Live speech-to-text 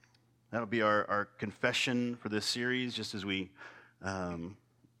That'll be our confession for this series, just as we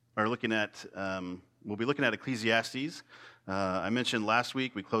are looking at, we'll be looking at Ecclesiastes. I mentioned last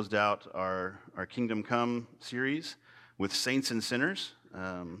week we closed out our Kingdom Come series with saints and sinners,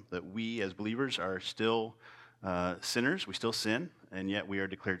 that we as believers are still sinners. We still sin, and yet we are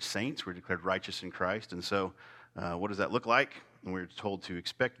declared saints. We're declared righteous in Christ. And so what does that look like? And we're told to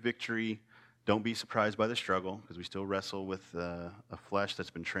expect victory. Don't be surprised by the struggle, because we still wrestle with a flesh that's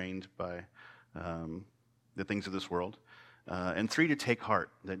been trained by the things of this world. And 3, to take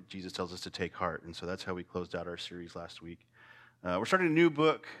heart, that Jesus tells us to take heart. And so that's how we closed out our series last week. We're starting a new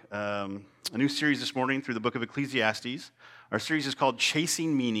book, a new series this morning through the book of Ecclesiastes. Our series is called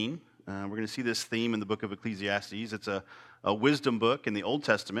Chasing Meaning. We're going to see this theme in the book of Ecclesiastes. It's a wisdom book in the Old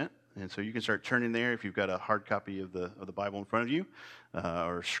Testament. And so you can start turning there if you've got a hard copy of the Bible in front of you,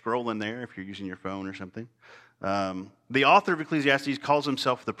 or scrolling there if you're using your phone or something. The author of Ecclesiastes calls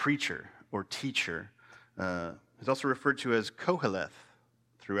himself the preacher or teacher. He's also referred to as Koheleth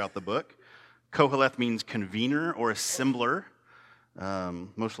throughout the book. Koheleth means convener or assembler,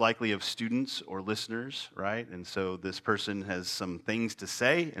 most likely of students or listeners, right? And so this person has some things to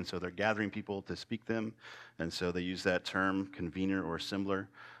say, and so they're gathering people to speak them. And so they use that term, convener or assembler.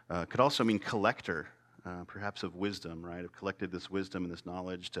 Could also mean collector, perhaps of wisdom, right? Have collected this wisdom and this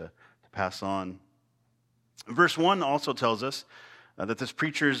knowledge to pass on. Verse 1 also tells us that this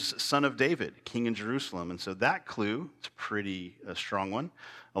preacher's son of David, king in Jerusalem. And so that clue, it's a pretty strong one,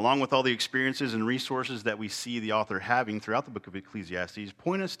 along with all the experiences and resources that we see the author having throughout the book of Ecclesiastes,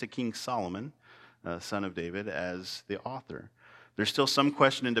 point us to King Solomon, son of David, as the author. There's still some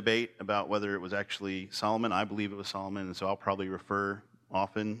question and debate about whether it was actually Solomon. I believe it was Solomon, and so I'll probably refer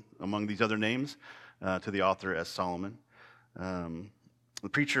often among these other names to the author as Solomon. The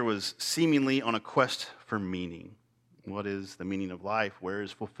preacher was seemingly on a quest for meaning. What is the meaning of life? Where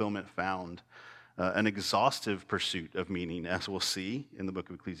is fulfillment found? An exhaustive pursuit of meaning, as we'll see in the book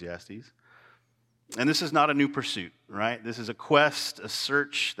of Ecclesiastes. And this is not a new pursuit, right? This is a quest, a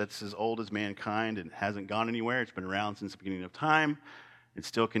search that's as old as mankind and hasn't gone anywhere. It's been around since the beginning of time. It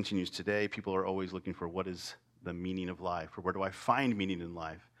still continues today. People are always looking for what is the meaning of life, or where do I find meaning in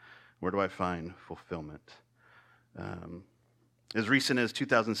life? Where do I find fulfillment? As recent as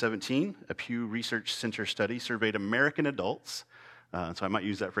 2017, a Pew Research Center study surveyed American adults. So I might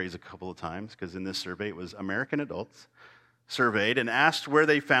use that phrase a couple of times, because in this survey it was American adults surveyed and asked where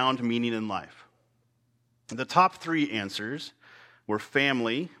they found meaning in life. The top 3 answers were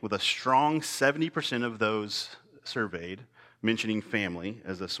family, with a strong 70% of those surveyed mentioning family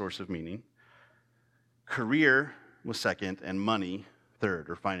as a source of meaning. Career was second, and money third,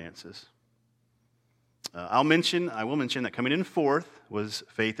 or finances. I will mention that coming in fourth was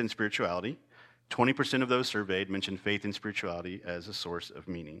faith and spirituality. 20% of those surveyed mentioned faith and spirituality as a source of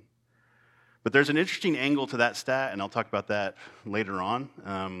meaning. But there's an interesting angle to that stat, and I'll talk about that later on,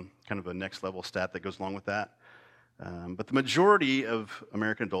 kind of a next level stat that goes along with that. But the majority of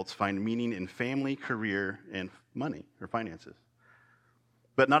American adults find meaning in family, career, and money, or finances.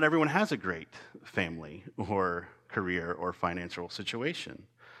 But not everyone has a great family or career or financial situation.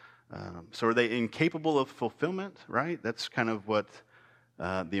 So are they incapable of fulfillment, right? That's kind of what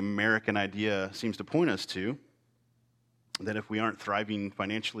the American idea seems to point us to, that if we aren't thriving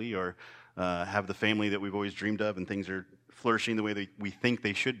financially or have the family that we've always dreamed of and things are flourishing the way that we think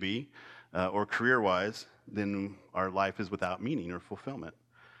they should be, or career-wise, then our life is without meaning or fulfillment.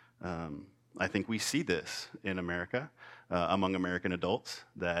 I think we see this in America, among American adults,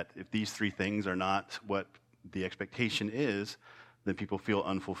 that if these 3 things are not what the expectation is, then people feel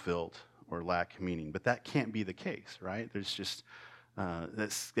unfulfilled or lack meaning. But that can't be the case, right? There's just,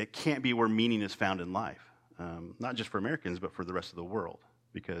 that can't be where meaning is found in life. Not just for Americans, but for the rest of the world,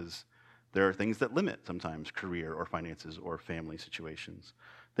 because there are things that limit sometimes career or finances or family situations,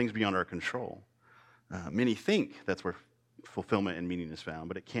 things beyond our control. Many think that's where fulfillment and meaning is found,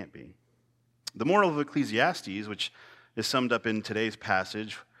 but it can't be. The moral of Ecclesiastes, which is summed up in today's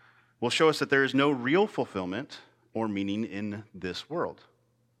passage, will show us that there is no real fulfillment or meaning in this world.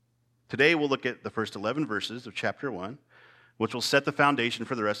 Today we'll look at the first 11 verses of chapter 1, which will set the foundation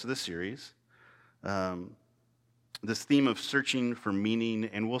for the rest of the series. This theme of searching for meaning,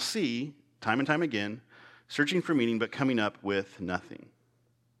 and we'll see, time and time again, searching for meaning but coming up with nothing.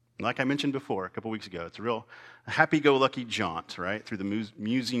 Like I mentioned before, a couple weeks ago, it's a real happy-go-lucky jaunt, right, through the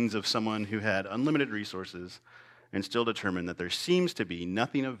musings of someone who had unlimited resources and still determined that there seems to be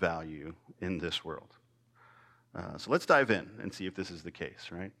nothing of value in this world. So let's dive in and see if this is the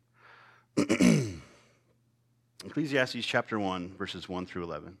case, right? Ecclesiastes chapter 1, verses 1 through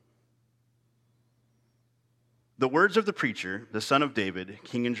 11. The words of the preacher, the son of David,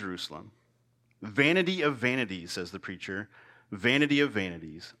 king in Jerusalem. Vanity of vanities, says the preacher, vanity of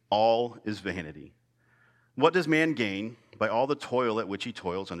vanities, all is vanity. What does man gain by all the toil at which he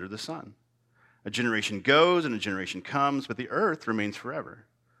toils under the sun? A generation goes and a generation comes, but the earth remains forever.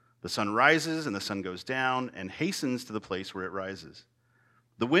 The sun rises and the sun goes down and hastens to the place where it rises.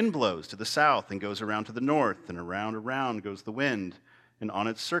 The wind blows to the south and goes around to the north, and around goes the wind, and on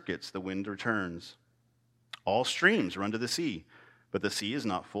its circuits the wind returns. All streams run to the sea, but the sea is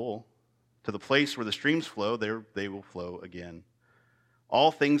not full. To the place where the streams flow, there they will flow again.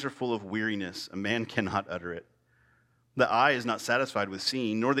 All things are full of weariness. A man cannot utter it. The eye is not satisfied with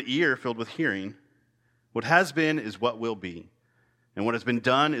seeing, nor the ear filled with hearing. What has been is what will be, and what has been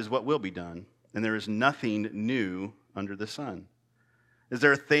done is what will be done, and there is nothing new under the sun. Is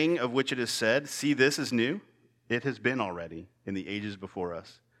there a thing of which it is said, "See, this is new"? It has been already in the ages before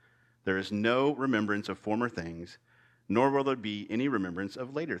us. There is no remembrance of former things, nor will there be any remembrance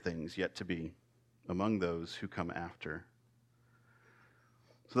of later things yet to be among those who come after.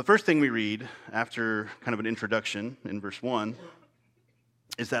 So the first thing we read after kind of an introduction in verse 1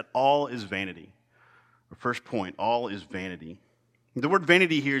 is that all is vanity. Our first point, all is vanity. The word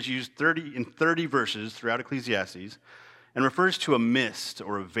vanity here is used in 30 verses throughout Ecclesiastes and refers to a mist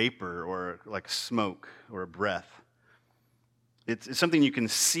or a vapor or like smoke or a breath. It's something you can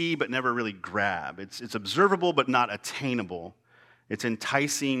see but never really grab. It's observable but not attainable. It's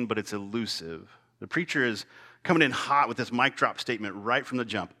enticing but it's elusive. The preacher is coming in hot with this mic drop statement right from the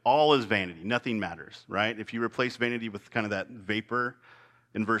jump. All is vanity. Nothing matters, right? If you replace vanity with kind of that vapor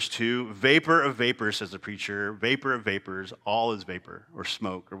in verse 2, vapor of vapors, says the preacher, vapor of vapors, all is vapor or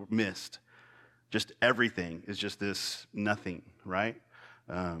smoke or mist. Just everything is just this nothing, right?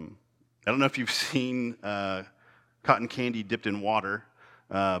 I don't know if you've seen cotton candy dipped in water,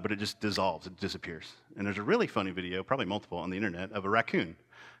 but it just dissolves, it disappears. And there's a really funny video, probably multiple on the internet, of a raccoon.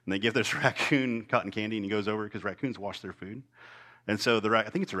 And they give this raccoon cotton candy, and he goes over, because raccoons wash their food. And so I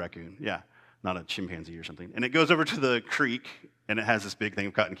think it's a raccoon, yeah, not a chimpanzee or something. And it goes over to the creek, and it has this big thing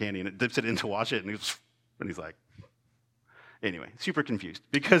of cotton candy, and it dips it in to wash it, and he's like, anyway, super confused,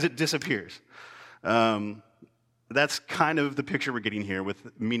 because it disappears. That's kind of the picture we're getting here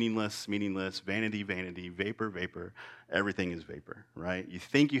with meaningless, vanity, vapor, everything is vapor, right? You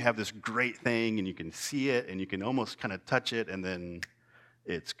think you have this great thing, and you can see it, and you can almost kind of touch it, and then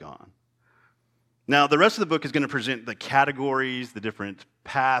it's gone. Now, the rest of the book is going to present the categories, the different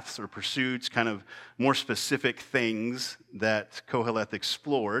paths or pursuits, kind of more specific things that Koheleth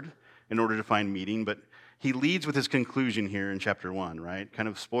explored in order to find meaning, but he leads with his conclusion here in chapter 1, right? Kind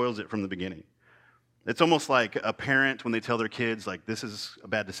of spoils it from the beginning. It's almost like a parent when they tell their kids, like, this is a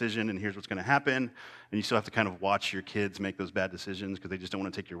bad decision and here's what's going to happen, and you still have to kind of watch your kids make those bad decisions because they just don't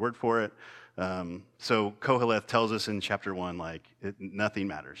want to take your word for it. So Koheleth tells us in chapter 1, like, nothing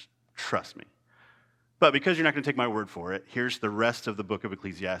matters. Trust me. But because you're not going to take my word for it, here's the rest of the book of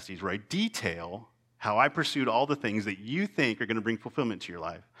Ecclesiastes where I detail how I pursued all the things that you think are going to bring fulfillment to your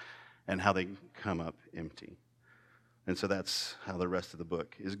life and how they come up empty. And so that's how the rest of the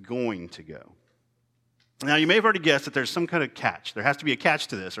book is going to go. Now, you may have already guessed that there's some kind of catch. There has to be a catch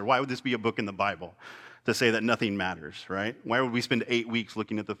to this, or why would this be a book in the Bible to say that nothing matters, right? Why would we spend 8 weeks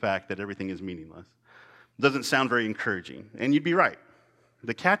looking at the fact that everything is meaningless? It doesn't sound very encouraging, and you'd be right.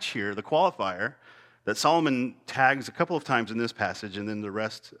 The catch here, the qualifier, that Solomon tags a couple of times in this passage, and then the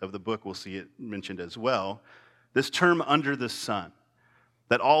rest of the book we'll see it mentioned as well, this term under the sun,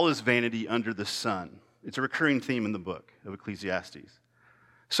 that all is vanity under the sun. It's a recurring theme in the book of Ecclesiastes.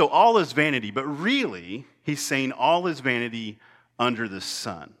 So all is vanity, but really, he's saying all is vanity under the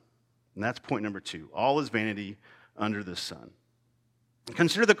sun. And that's point number 2. All is vanity under the sun.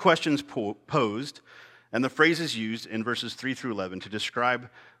 Consider the questions posed and the phrases used in verses 3 through 11 to describe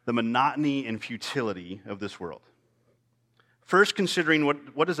the monotony and futility of this world. First, considering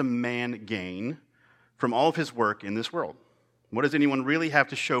what does a man gain from all of his work in this world? What does anyone really have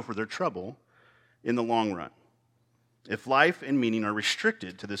to show for their trouble in the long run? If life and meaning are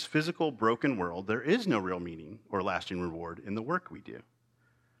restricted to this physical, broken world, there is no real meaning or lasting reward in the work we do.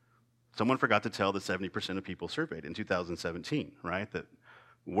 Someone forgot to tell the 70% of people surveyed in 2017, right, that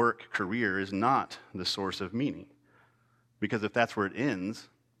work, career is not the source of meaning. Because if that's where it ends,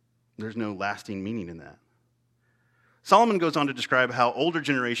 there's no lasting meaning in that. Solomon goes on to describe how older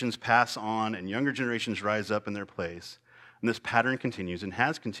generations pass on and younger generations rise up in their place. And this pattern continues and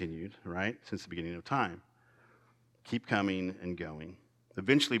has continued, right, since the beginning of time. Keep coming and going,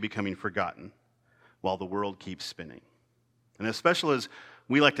 eventually becoming forgotten while the world keeps spinning. And as special as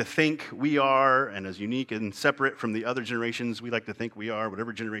we like to think we are, and as unique and separate from the other generations we like to think we are,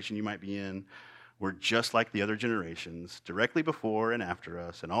 whatever generation you might be in, we're just like the other generations, directly before and after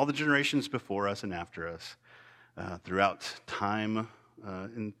us, and all the generations before us and after us, throughout time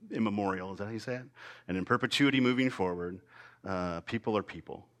immemorial, is that how you say it? And in perpetuity moving forward, people are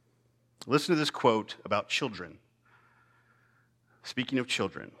people. Listen to this quote about children. Speaking of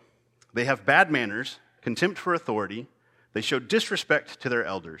children, they have bad manners, contempt for authority. They show disrespect to their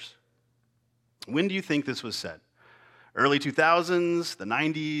elders. When do you think this was said? Early 2000s, the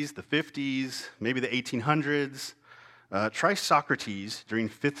 90s, the 50s, maybe the 1800s. Try Socrates during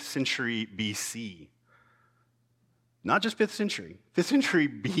 5th century BC. Not just 5th century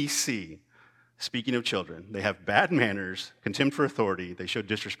BC. Speaking of children, they have bad manners, contempt for authority. They show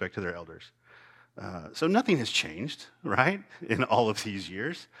disrespect to their elders. So nothing has changed, right, in all of these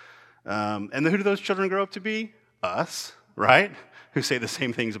years. And who do those children grow up to be? Us, right, who say the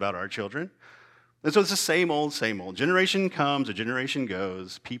same things about our children. And so it's the same old, same old. Generation comes, a generation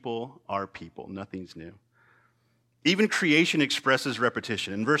goes. People are people. Nothing's new. Even creation expresses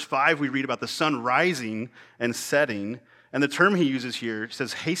repetition. In verse 5, we read about the sun rising and setting. And the term he uses here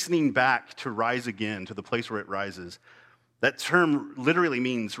says hastening back to rise again to the place where it rises. That term literally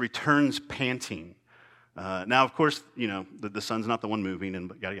means returns panting. Now, of course, you know, the sun's not the one moving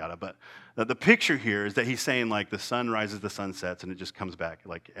and yada, yada. But the picture here is that he's saying, like, the sun rises, the sun sets, and it just comes back.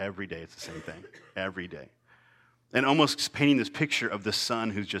 Like, every day it's the same thing. Every day. And almost painting this picture of the sun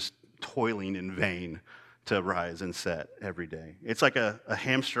who's just toiling in vain to rise and set every day. It's like a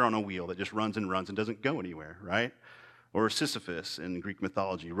hamster on a wheel that just runs and doesn't go anywhere, right? Or Sisyphus in Greek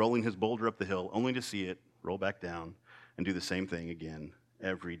mythology, rolling his boulder up the hill only to see it roll back down and do the same thing again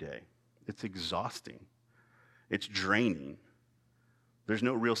every day. It's exhausting. It's draining. There's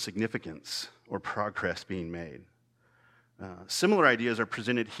no real significance or progress being made. Similar ideas are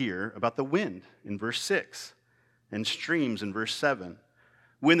presented here about the wind in verse 6 and streams in verse 7.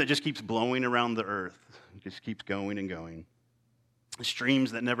 Wind that just keeps blowing around the earth. It just keeps going and going.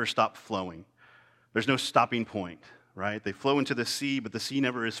 Streams that never stop flowing. There's no stopping point, right? They flow into the sea, but the sea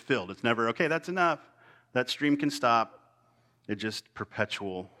never is filled. It's never, okay, that's enough. That stream can stop. It's just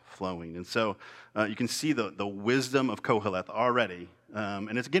perpetual flowing. And so you can see the wisdom of Koheleth already.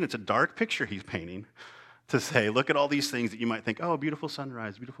 And it's a dark picture he's painting to say, look at all these things that you might think, oh, beautiful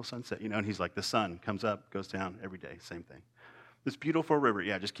sunrise, beautiful sunset, you know, and he's like, the sun comes up, goes down every day, same thing. This beautiful river,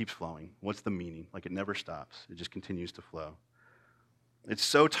 yeah, it just keeps flowing. What's the meaning? Like, it never stops. It just continues to flow. It's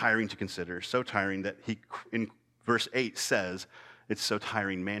so tiring to consider, so tiring that he, in verse 8, says, it's so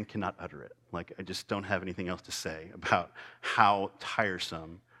tiring, man cannot utter it. Like, I just don't have anything else to say about how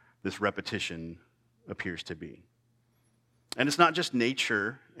tiresome this repetition appears to be. And it's not just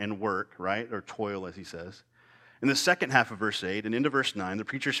nature and work, right, or toil, as he says. In the second half of verse 8 and into verse 9, the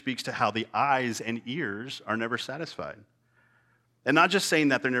preacher speaks to how the eyes and ears are never satisfied. And not just saying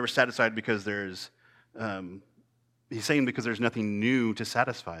that they're never satisfied because he's saying because there's nothing new to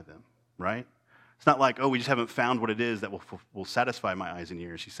satisfy them, right? It's not like, oh, we just haven't found what it is that will satisfy my eyes and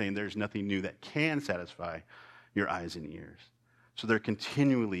ears. He's saying there's nothing new that can satisfy your eyes and ears. So they're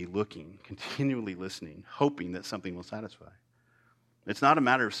continually looking, continually listening, hoping that something will satisfy. It's not a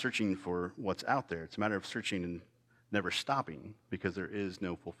matter of searching for what's out there. It's a matter of searching and never stopping because there is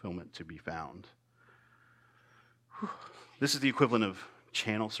no fulfillment to be found. Whew. This is the equivalent of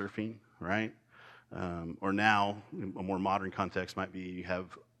channel surfing, right? Or now, a more modern context might be you have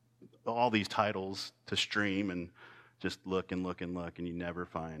all these titles to stream and just look and look and look, and you never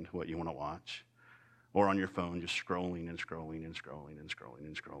find what you want to watch. Or on your phone, just scrolling and scrolling and scrolling and scrolling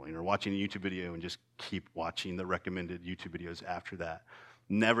and scrolling. Or watching a YouTube video and just keep watching the recommended YouTube videos after that.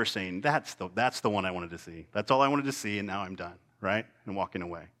 Never saying, that's the one I wanted to see. That's all I wanted to see, and now I'm done, right? And walking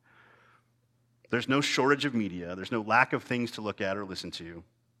away. There's no shortage of media. There's no lack of things to look at or listen to.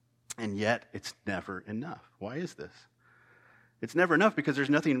 And yet, it's never enough. Why is this? It's never enough because there's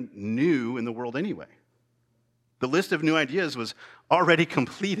nothing new in the world anyway. The list of new ideas was already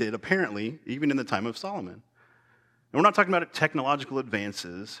completed, apparently, even in the time of Solomon. And we're not talking about technological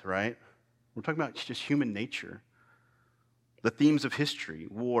advances, right? We're talking about just human nature. The themes of history,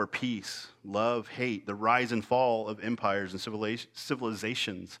 war, peace, love, hate, the rise and fall of empires and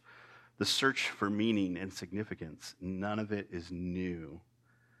civilizations, the search for meaning and significance, none of it is new.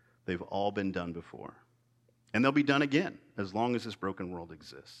 They've all been done before. And they'll be done again as long as this broken world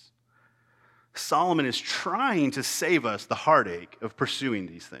exists. Solomon is trying to save us the heartache of pursuing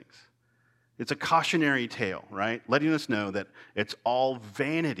these things. It's a cautionary tale, right? Letting us know that it's all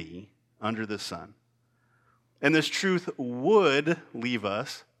vanity under the sun. And this truth would leave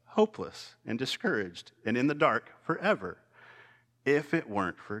us hopeless and discouraged and in the dark forever if it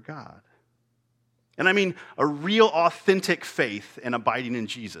weren't for God. And I mean a real authentic faith and abiding in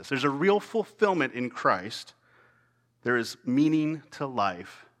Jesus. There's a real fulfillment in Christ. There is meaning to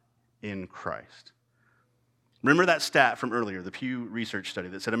life in Christ. Remember that stat from earlier, the Pew Research study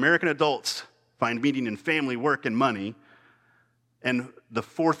that said American adults find meaning in family, work, and money. And the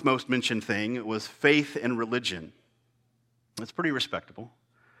fourth most mentioned thing was faith and religion. That's pretty respectable.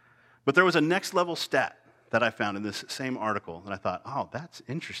 But there was a next level stat that I found in this same article, and I thought, oh, that's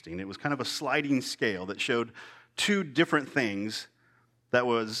interesting. It was kind of a sliding scale that showed two different things that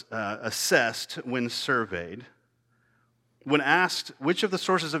was assessed when surveyed. When asked which of the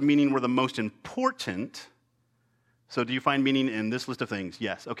sources of meaning were the most important, so do you find meaning in this list of things?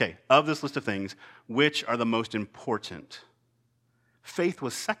 Yes. Okay, of this list of things, which are the most important? Faith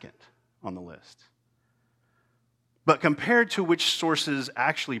was second on the list. But compared to which sources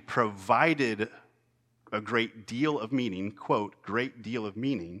actually provided a great deal of meaning, quote, great deal of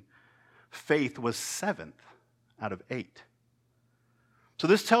meaning, faith was 7th out of 8. So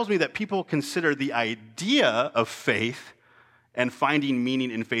this tells me that people consider the idea of faith and finding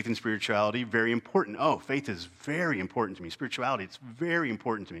meaning in faith and spirituality very important. Oh, faith is very important to me. Spirituality, it's very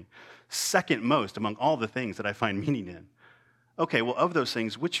important to me. Second most among all the things that I find meaning in. Okay, well, of those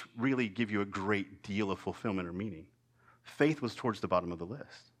things, which really give you a great deal of fulfillment or meaning? Faith was towards the bottom of the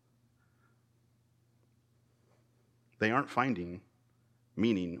list. They aren't finding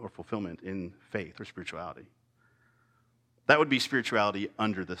meaning or fulfillment in faith or spirituality. That would be spirituality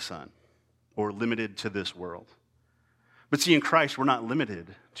under the sun or limited to this world. But see, in Christ, we're not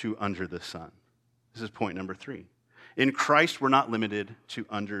limited to under the sun. This is point number 3. In Christ, we're not limited to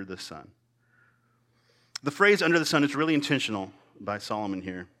under the sun. The phrase under the sun is really intentional by Solomon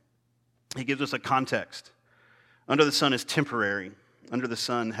here. He gives us a context. Under the sun is temporary. Under the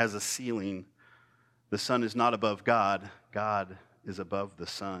sun has a ceiling. The sun is not above God. God is above the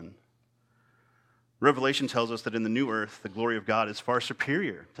sun. Revelation tells us that in the new earth, the glory of God is far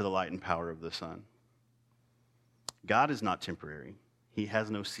superior to the light and power of the sun. God is not temporary. He has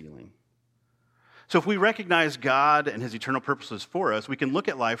no ceiling. So if we recognize God and his eternal purposes for us, we can look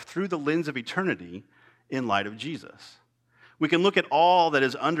at life through the lens of eternity in light of Jesus. We can look at all that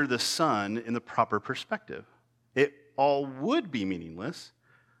is under the sun in the proper perspective. It all would be meaningless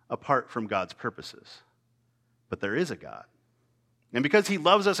apart from God's purposes. But there is a God. And because he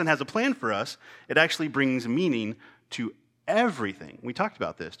loves us and has a plan for us, it actually brings meaning to everything. We talked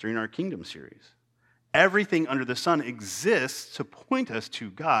about this during our Kingdom series. Everything under the sun exists to point us to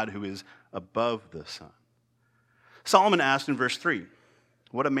God who is above the sun. Solomon asked in verse 3,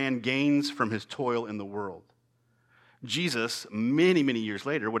 what a man gains from his toil in the world. Jesus, many, many years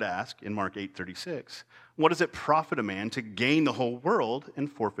later, would ask in Mark 8:36, what does it profit a man to gain the whole world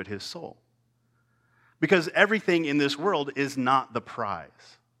and forfeit his soul? Because everything in this world is not the prize.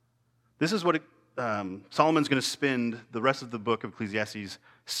 This is what Solomon's going to spend the rest of the book of Ecclesiastes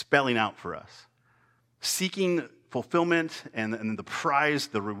spelling out for us. Seeking fulfillment and the prize,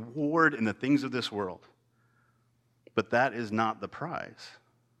 the reward in the things of this world. But that is not the prize.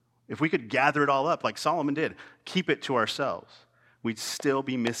 If we could gather it all up like Solomon did, keep it to ourselves, we'd still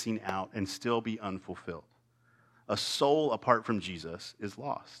be missing out and still be unfulfilled. A soul apart from Jesus is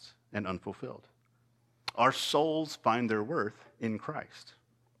lost and unfulfilled. Our souls find their worth in Christ.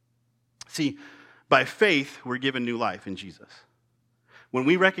 See, by faith, we're given new life in Jesus. When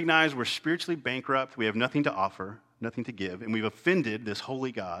we recognize we're spiritually bankrupt, we have nothing to offer, nothing to give, and we've offended this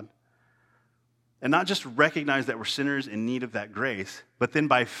holy God, and not just recognize that we're sinners in need of that grace, but then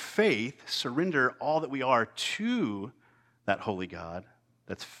by faith surrender all that we are to that holy God,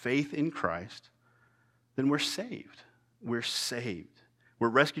 that's faith in Christ, then we're saved. We're saved. We're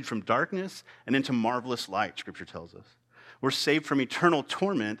rescued from darkness and into marvelous light, Scripture tells us. We're saved from eternal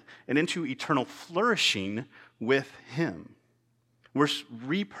torment and into eternal flourishing with him. We're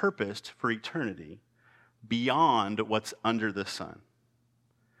repurposed for eternity beyond what's under the sun.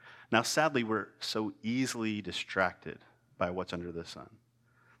 Now, sadly, we're so easily distracted by what's under the sun.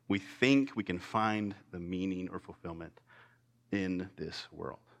 We think we can find the meaning or fulfillment in this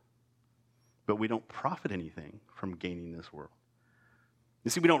world. But we don't profit anything from gaining this world.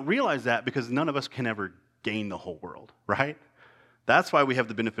 You see, we don't realize that because none of us can ever gain the whole world, right? That's why we have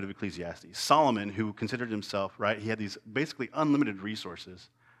the benefit of Ecclesiastes. Solomon, who considered himself, right, he had these basically unlimited resources,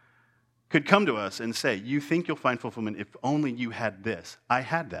 could come to us and say, you think you'll find fulfillment if only you had this. I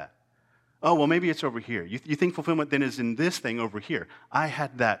had that. Oh, well, maybe it's over here. You think fulfillment then is in this thing over here. I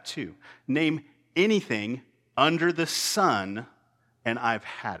had that too. Name anything under the sun, and I've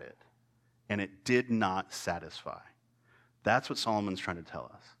had it. And it did not satisfy. That's what Solomon's trying to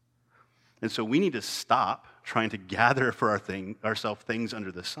tell us. And so we need to stop trying to gather for ourselves things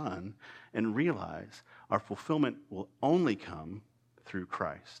under the sun and realize our fulfillment will only come through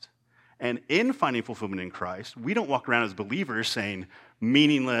Christ. And in finding fulfillment in Christ, we don't walk around as believers saying,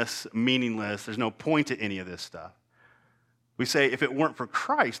 meaningless, meaningless, there's no point to any of this stuff. We say, if it weren't for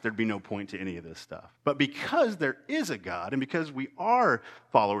Christ, there'd be no point to any of this stuff. But because there is a God, and because we are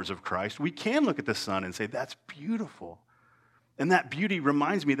followers of Christ, we can look at the sun and say, that's beautiful. And that beauty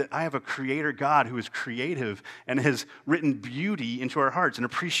reminds me that I have a creator God who is creative and has written beauty into our hearts, an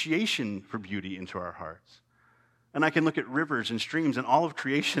appreciation for beauty into our hearts. And I can look at rivers and streams and all of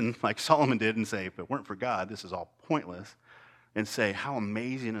creation like Solomon did and say, if it weren't for God, this is all pointless. And say, how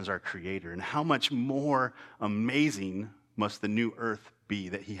amazing is our creator, and how much more amazing must the new earth be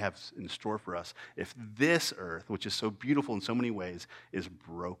that he has in store for us if this earth, which is so beautiful in so many ways, is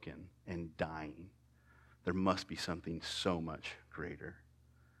broken and dying. There must be something so much greater.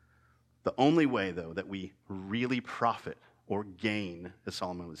 The only way, though, that we really profit or gain, as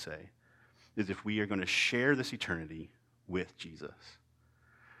Solomon would say, is if we are going to share this eternity with Jesus.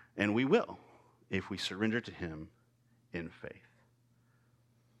 And we will if we surrender to him in faith.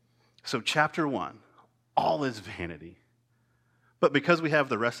 So chapter 1, all is vanity. But because we have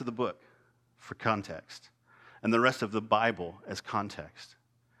the rest of the book for context and the rest of the Bible as context,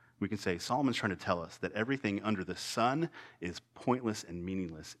 we can say Solomon's trying to tell us that everything under the sun is pointless and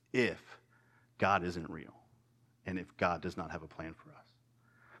meaningless if God isn't real and if God does not have a plan for us.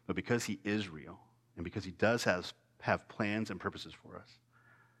 But because he is real and because he does have plans and purposes for us,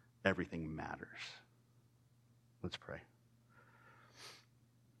 everything matters. Let's pray.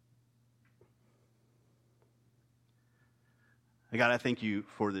 God, I thank you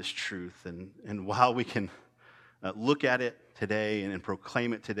for this truth. And while we can look at it today and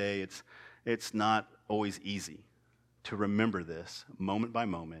proclaim it today, it's not always easy to remember this moment by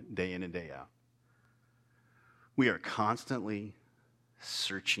moment, day in and day out. We are constantly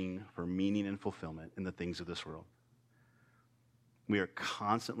searching for meaning and fulfillment in the things of this world. We are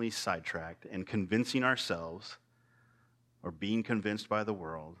constantly sidetracked and convincing ourselves or being convinced by the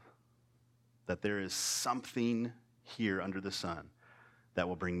world that there is something here under the sun that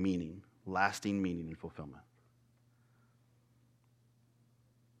will bring meaning, lasting meaning and fulfillment.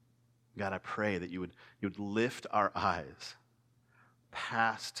 God, I pray that you would lift our eyes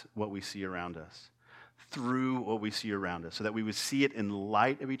past what we see around us, through what we see around us, so that we would see it in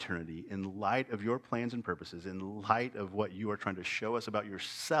light of eternity, in light of your plans and purposes, in light of what you are trying to show us about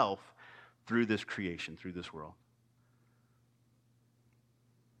yourself through this creation, through this world.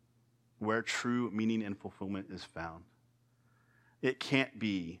 Where true meaning and fulfillment is found. It can't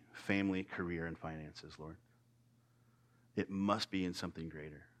be family, career, and finances, Lord. It must be in something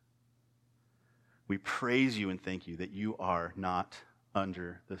greater. We praise you and thank you that you are not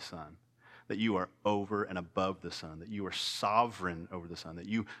under the sun, that you are over and above the sun, that you are sovereign over the sun, that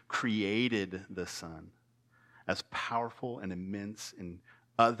you created the sun. As powerful and immense and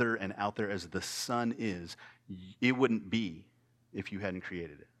other and out there as the sun is, it wouldn't be if you hadn't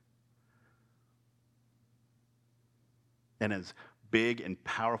created it. And as big and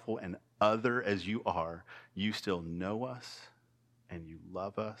powerful and other as you are, you still know us and you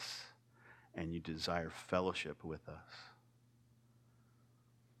love us and you desire fellowship with us.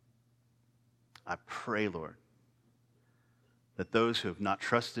 I pray, Lord, that those who have not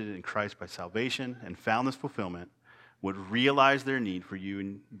trusted in Christ by salvation and found this fulfillment would realize their need for you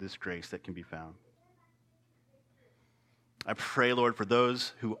and this grace that can be found. I pray, Lord, for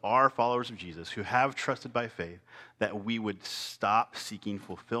those who are followers of Jesus, who have trusted by faith, that we would stop seeking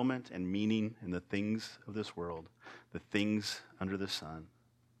fulfillment and meaning in the things of this world, the things under the sun.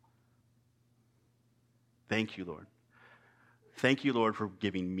 Thank you, Lord. Thank you, Lord, for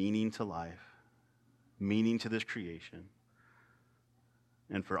giving meaning to life, meaning to this creation,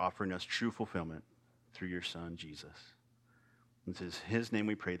 and for offering us true fulfillment through your Son, Jesus. It is his name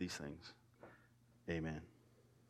we pray these things. Amen.